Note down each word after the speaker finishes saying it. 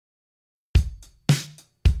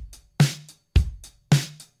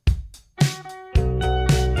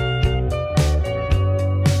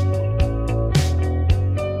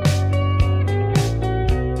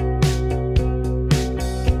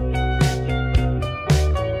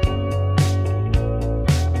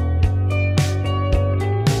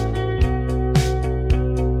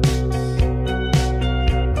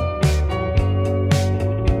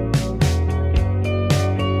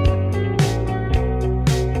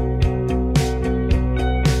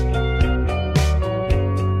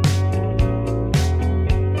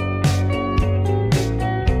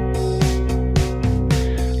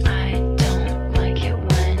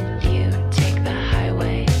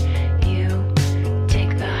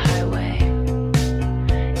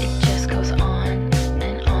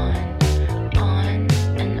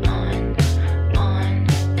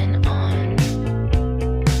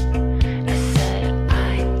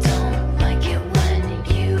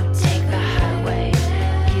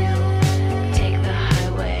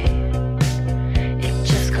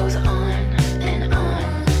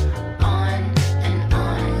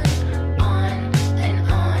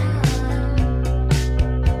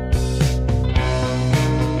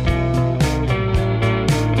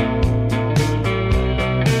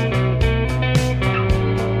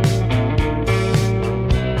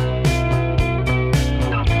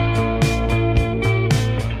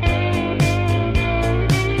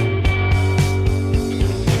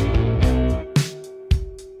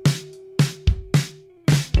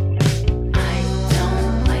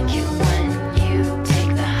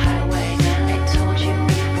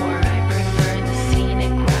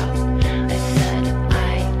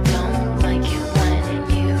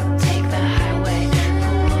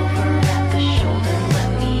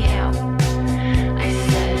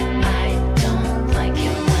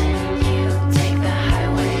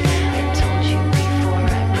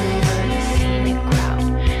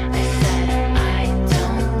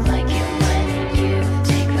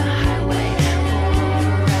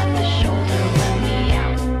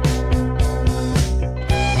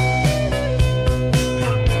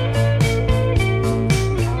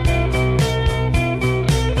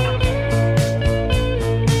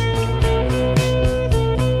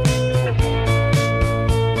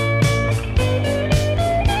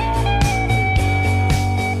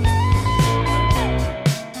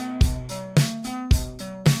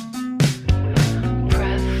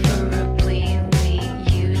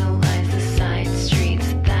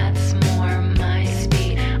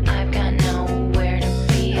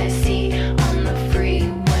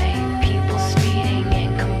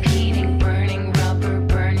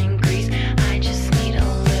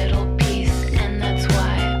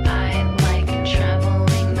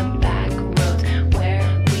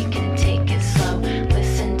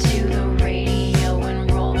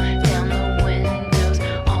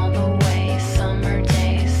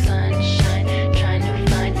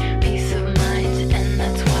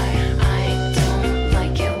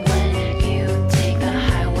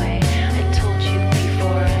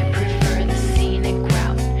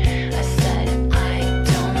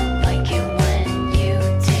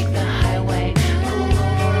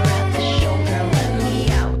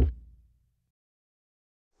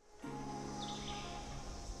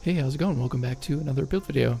Hey, how's it going? Welcome back to another build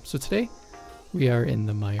video. So today we are in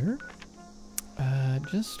the mire,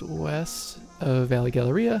 just west of Valley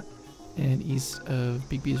Galleria and east of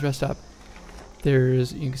Big B's rest stop. You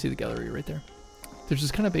can see the gallery right there. There's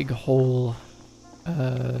this kind of big hole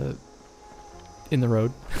in the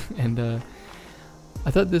road, and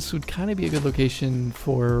I thought this would kind of be a good location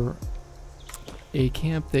for a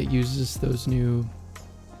camp that uses those new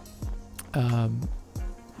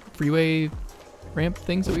freeway ramp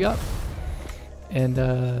things that we got. And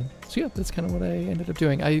so yeah, that's kind of what I ended up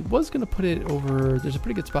doing. I was gonna put it over, there's a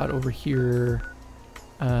pretty good spot over here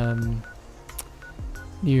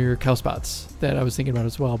near cow spots that I was thinking about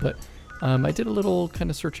as well, but I did a little kind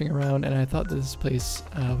of searching around, and I thought this place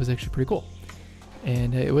was actually pretty cool,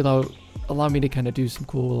 and it would allow me to kind of do some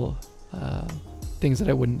cool things that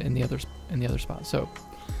I wouldn't in the other spot. So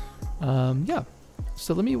yeah,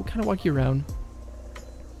 so let me kind of walk you around.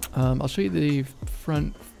 I'll show you the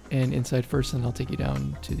front and inside first, and I'll take you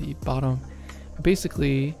down to the bottom.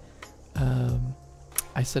 Basically,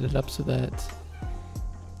 I set it up so that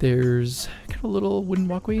there's kind of a little wooden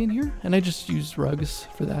walkway in here, and I just used rugs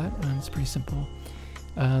for that, and it's pretty simple.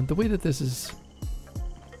 The way that this is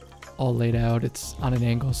all laid out, it's on an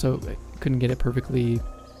angle, so I couldn't get it perfectly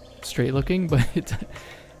straight looking, but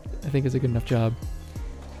I think it's a good enough job.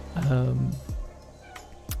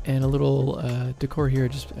 And a little decor here,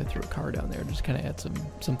 I threw a car down there, just kind of add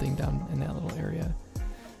something down in that little area.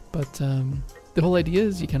 But the whole idea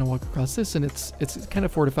is you kind of walk across this, and it's kind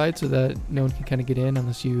of fortified so that no one can kind of get in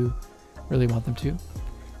unless you really want them to.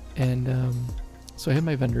 And so I have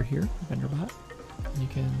my vendor here, vendor bot, and you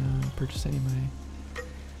can purchase any of my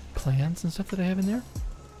plants and stuff that I have in there.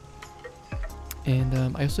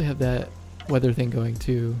 And I also have that weather thing going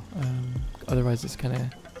too. Otherwise it's kind of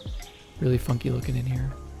really funky looking in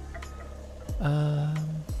here.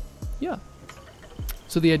 Yeah.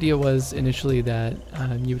 So the idea was initially that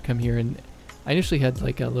you would come here, and I initially had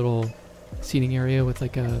like a little seating area with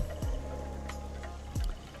like a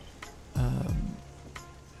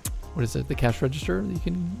what is it? The cash register that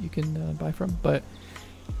you can buy from. But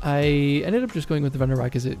I ended up just going with the vendor bot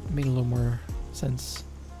because it made a little more sense,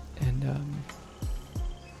 and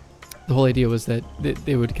the whole idea was that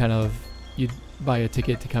they would kind of, you'd buy a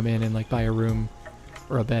ticket to come in and like buy a room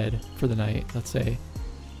or a bed for the night, let's say,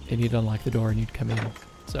 and you'd unlock the door and you'd come in.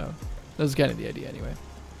 So that was kind of the idea anyway.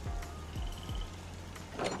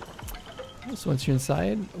 So once you're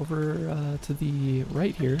inside, over to the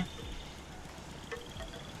right here,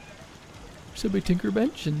 there's a big tinker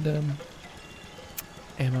bench and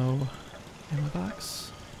ammo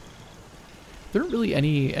box. There aren't really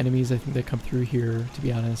any enemies, I think, that come through here, to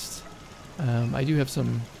be honest. I do have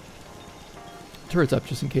some turrets up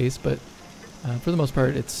just in case, but for the most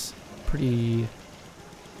part it's pretty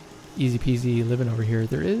easy peasy living over here.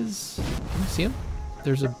 There is, can you see him?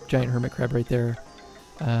 There's a giant hermit crab right there.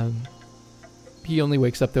 He only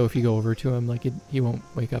wakes up though if you go over to him. Like he won't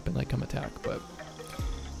wake up and like come attack, but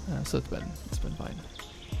so it's been fine.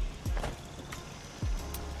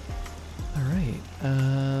 All right,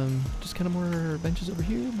 just kind of more benches over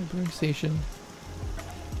here. My brewing station,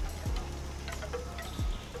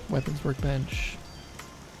 weapons workbench.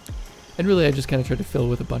 And really I just kind of tried to fill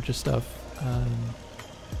with a bunch of stuff,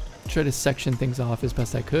 try to section things off as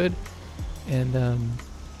best I could, and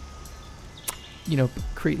you know,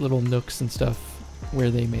 create little nooks and stuff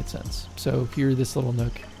where they made sense. So here, this little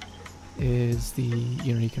nook is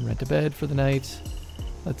you can rent a bed for the night,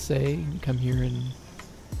 let's say. You come here and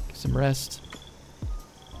get some rest,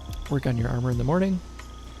 work on your armor in the morning,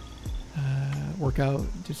 work out,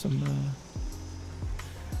 do some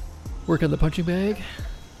work on the punching bag,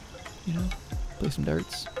 you know, play some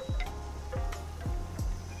darts.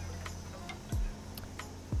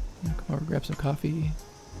 You know, come over, grab some coffee,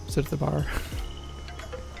 sit at the bar.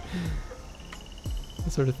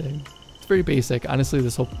 That sort of thing. It's very basic. Honestly,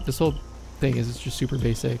 this whole thing is just super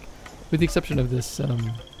basic, with the exception of this. Oh,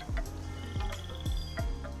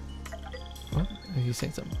 he's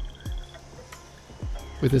saying something.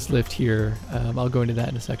 With this lift here, I'll go into that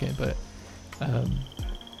in a second, but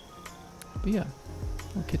yeah.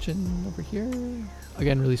 Little kitchen over here.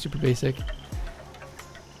 Again, really super basic.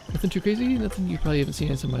 Nothing too crazy, nothing you probably haven't seen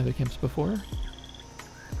in some of my other camps before. I'm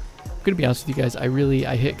gonna be honest with you guys, I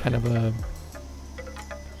hit kind of a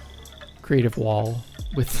creative wall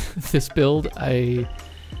with this build. I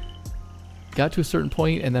got to a certain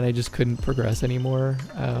point and then I just couldn't progress anymore.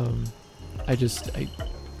 I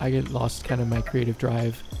get lost kind of my creative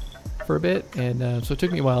drive for a bit, and so it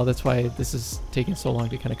took me a while. That's why this is taking so long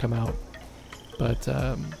to kind of come out. But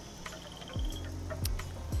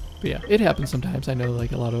But yeah, it happens sometimes. I know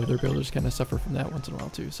like a lot of other builders kind of suffer from that once in a while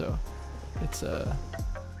too. So it's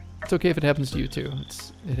okay if it happens to you too.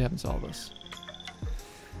 It happens to all of us.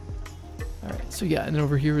 All right, so yeah, and then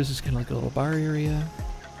over here is just kind of like a little bar area.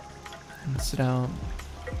 And sit down,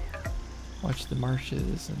 watch the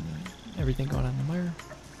marshes and everything going on in there.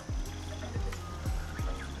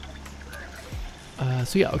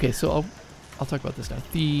 So yeah, okay, so I'll talk about this now.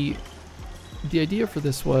 The idea for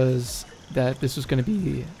this was that this was going to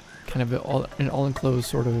be kind of an all-enclosed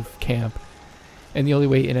sort of camp, and the only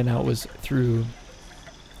way in and out was through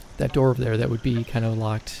that door over there that would be kind of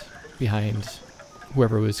locked behind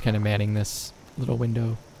whoever was kind of manning this little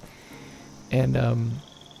window. And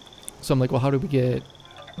so I'm like, well, how do we get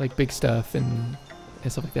like big stuff and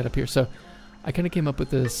stuff like that up here? So I kind of came up with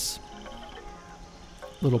this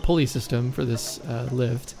little pulley system for this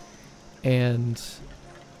lift. And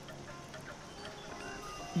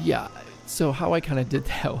yeah, so how I kind of did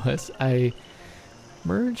that was I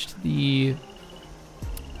merged the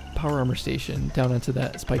power armor station down onto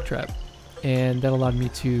that spike trap, and that allowed me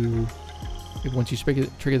to, once you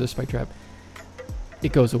trigger the spike trap,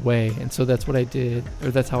 it goes away. And so that's what I did,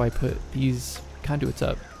 or that's how I put these conduits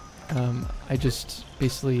up. I just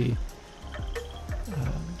basically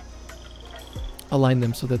aligned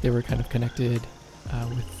them so that they were kind of connected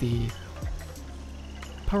with the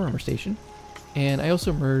power armor station. And I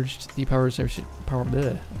also merged the power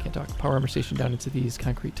armor station down into these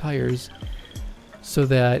concrete tires so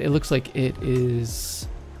that it looks like it is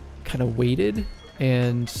kind of weighted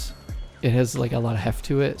and it has like a lot of heft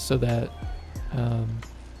to it, so that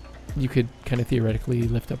you could kind of theoretically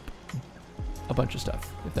lift up a bunch of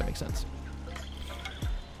stuff, if that makes sense.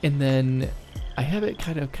 And then I have it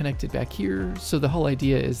kind of connected back here. So the whole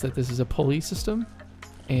idea is that this is a pulley system,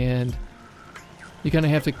 and you kind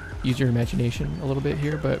of have to use your imagination a little bit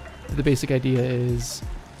here, but the basic idea is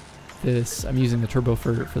this. I'm using the turbo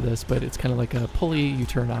for this, but it's kind of like a pulley you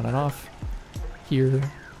turn on and off here.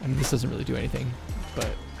 I mean, this doesn't really do anything, but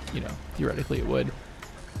you know, theoretically it would.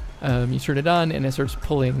 You turn it on and it starts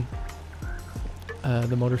pulling,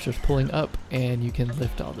 the motor starts pulling up, and you can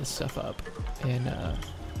lift all this stuff up and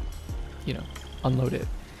you know, unload it.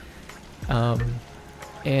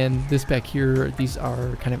 And this back here, these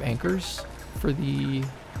are kind of anchors for the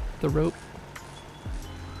rope,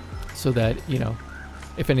 so that, you know,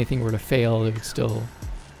 if anything were to fail, it would still,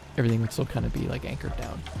 everything would still kind of be like anchored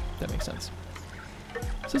down, if that makes sense.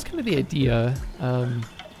 So that's kind of the idea.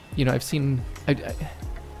 You know, I've seen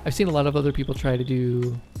a lot of other people try to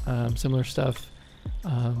do similar stuff.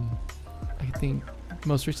 I think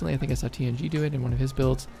most recently, I think I saw TNG do it in one of his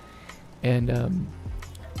builds, and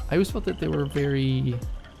I always felt that they were very,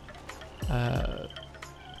 I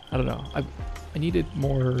don't know, I needed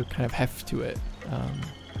more kind of heft to it,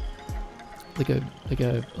 like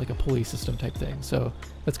a pulley system type thing. So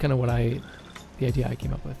that's kind of what the idea I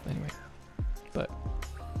came up with anyway. But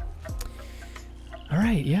all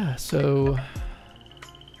right, yeah. So,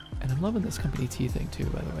 and I'm loving this company tea thing too,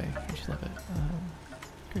 by the way. I just love it.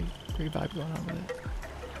 Great vibe going on with it.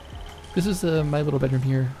 This is my little bedroom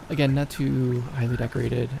here. Again, not too highly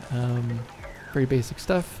decorated. Very basic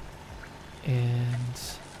stuff. And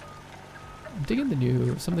I'm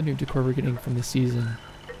digging some of the new decor we're getting from this season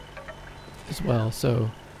as well. So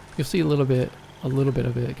you'll see a little bit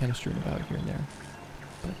of it kind of strewn about here and there.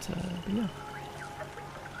 But yeah.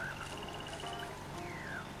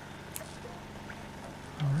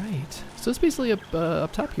 All right. So it's basically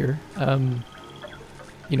up top here.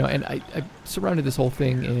 You know, and I surrounded this whole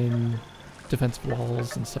thing in defensive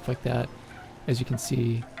walls and stuff like that, as you can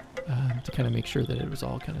see, to kind of make sure that it was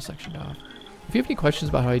all kind of sectioned off. If you have any questions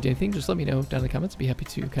about how I did anything, just let me know down in the comments. I'd be happy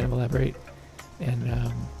to kind of elaborate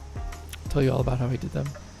and tell you all about how I did them.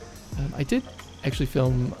 I did actually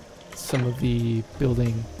film some of the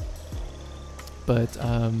building, but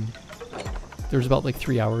there was about like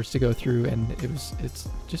 3 hours to go through, and it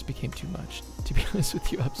just became too much, to be honest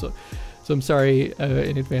with you. So I'm sorry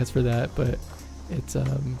in advance for that, but it's I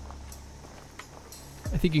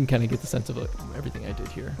think you can kind of get the sense of like everything I did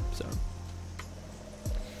here. So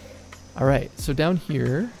all right, so down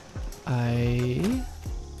here so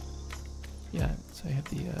I have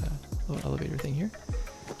the little elevator thing here,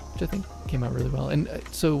 which I think came out really well. And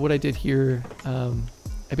so what I did here, I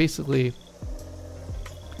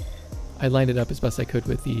lined it up as best I could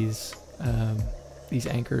with these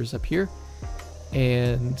anchors up here,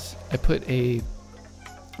 and I put a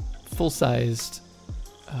full-sized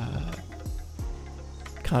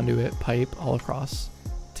conduit pipe all across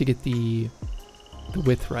to get the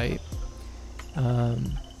width right,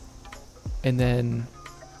 and then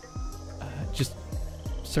just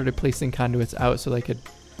started placing conduits out so that I could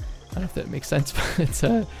I don't know if that makes sense,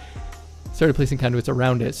 but started placing conduits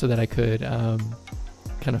around it so that I could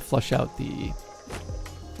kind of flush out the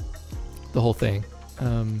whole thing.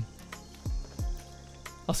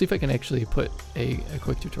 I'll see if I can actually put a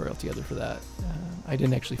quick tutorial together for that. I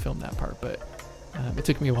didn't actually film that part, but it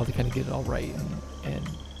took me a while to kind of get it all right and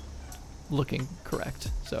looking correct.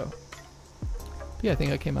 So yeah, I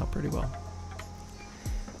think I came out pretty well.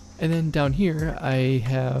 And then down here I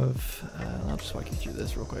have, I'll just walk you through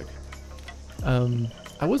this real quick.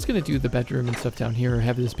 I was going to do the bedroom and stuff down here, or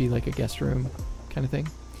have this be like a guest room kind of thing.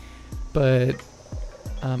 But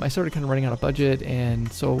I started kind of running out of budget, and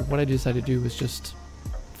so what I decided to do was just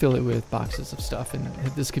fill it with boxes of stuff, and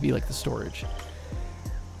this could be like the storage.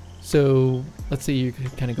 So let's say you're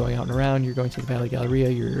kind of going out and around, you're going to the Valley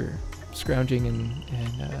Galleria, you're scrounging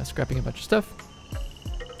and scrapping a bunch of stuff.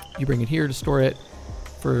 You bring it here to store it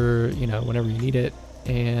for, you know, whenever you need it,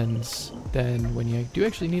 and then when you do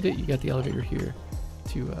actually need it, you got the elevator here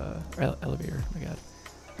to, elevator, oh my god.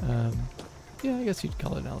 Yeah, I guess you'd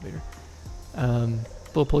call it an elevator.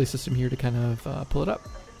 Little pulley system here to kind of pull it up.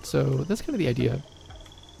 So that's kind of the idea.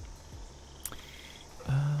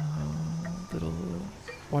 Little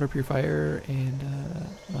water purifier and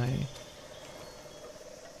my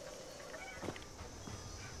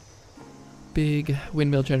big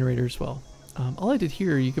windmill generator as well. All I did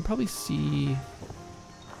here, you could probably see, I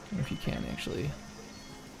don't know if you can actually,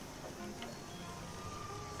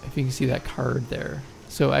 if you can see that card there.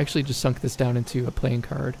 So I actually just sunk this down into a playing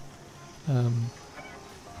card.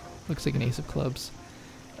 Looks like an ace of clubs.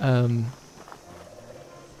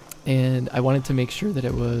 And I wanted to make sure that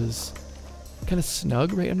it was kind of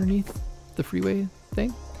snug right underneath the freeway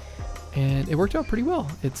thing, and it worked out pretty well.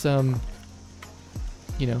 It's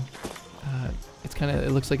you know, it's kind of,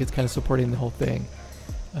 it looks like it's kind of supporting the whole thing,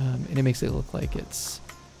 and it makes it look like it's,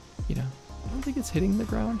 you know, I don't think it's hitting the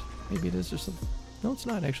ground. Maybe it is just no, it's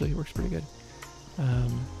not actually. It works pretty good. I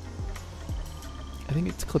think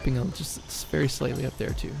it's clipping just very slightly up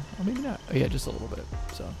there too. Or maybe not. Oh yeah, just a little bit.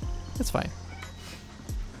 So that's fine.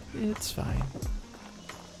 It's fine.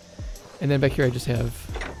 And then back here I just have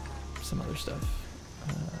some other stuff.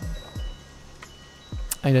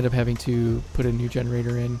 I ended up having to put a new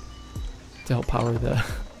generator in to help power the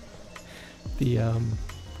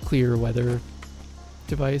clear weather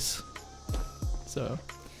device. So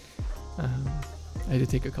I had to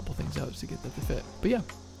take a couple things out to get that to fit. But yeah.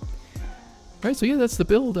 Alright, so yeah, that's the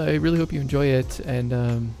build. I really hope you enjoy it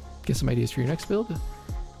and get some ideas for your next build.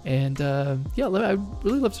 And yeah, I'd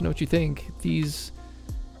really love to know what you think. These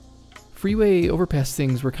freeway overpass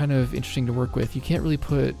things were kind of interesting to work with. You can't really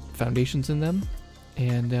put foundations in them,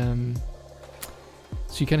 and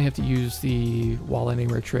so you kind of have to use the wall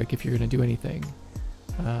anywhere trick if you're going to do anything.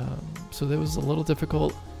 So that was a little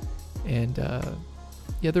difficult, and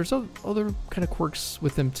yeah, there's other kind of quirks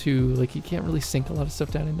with them too. Like you can't really sink a lot of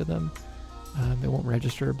stuff down into them. It won't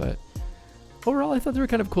register, but overall I thought they were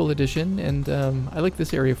kind of a cool addition, and I like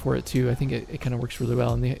this area for it too. I think it kind of works really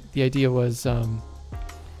well, and the idea was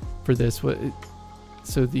for this,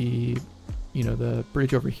 so the, you know, the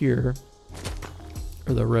bridge over here,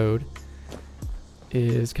 or the road,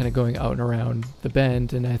 is kind of going out and around the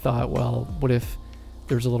bend, and I thought, well, what if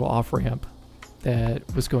there's a little off-ramp that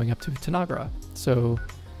was going up to Tanagra? So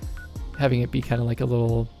having it be kind of like a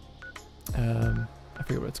little, I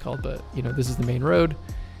forget what it's called, but you know, this is the main road,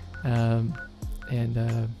 and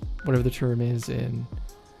whatever the term is in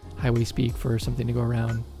highway speak for something to go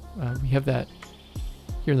around. We have that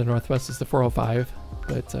here in the Northwest. Is the 405,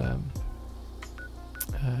 but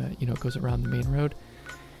you know, it goes around the main road.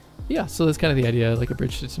 Yeah, so that's kind of the idea, like a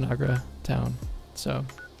bridge to Tanagra Town. So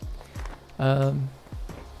yeah,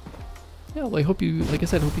 well, I hope you, like I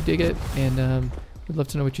said, hope you dig it, and we'd love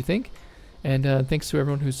to know what you think. And thanks to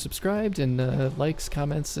everyone who's subscribed and likes,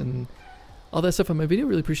 comments, and all that stuff on my video.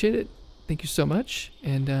 Really appreciate it. Thank you so much,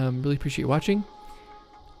 and really appreciate you watching.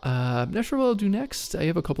 I'm not sure what I'll do next. I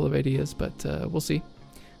have a couple of ideas, but we'll see.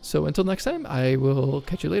 So until next time, I will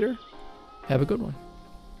catch you later. Have a good one.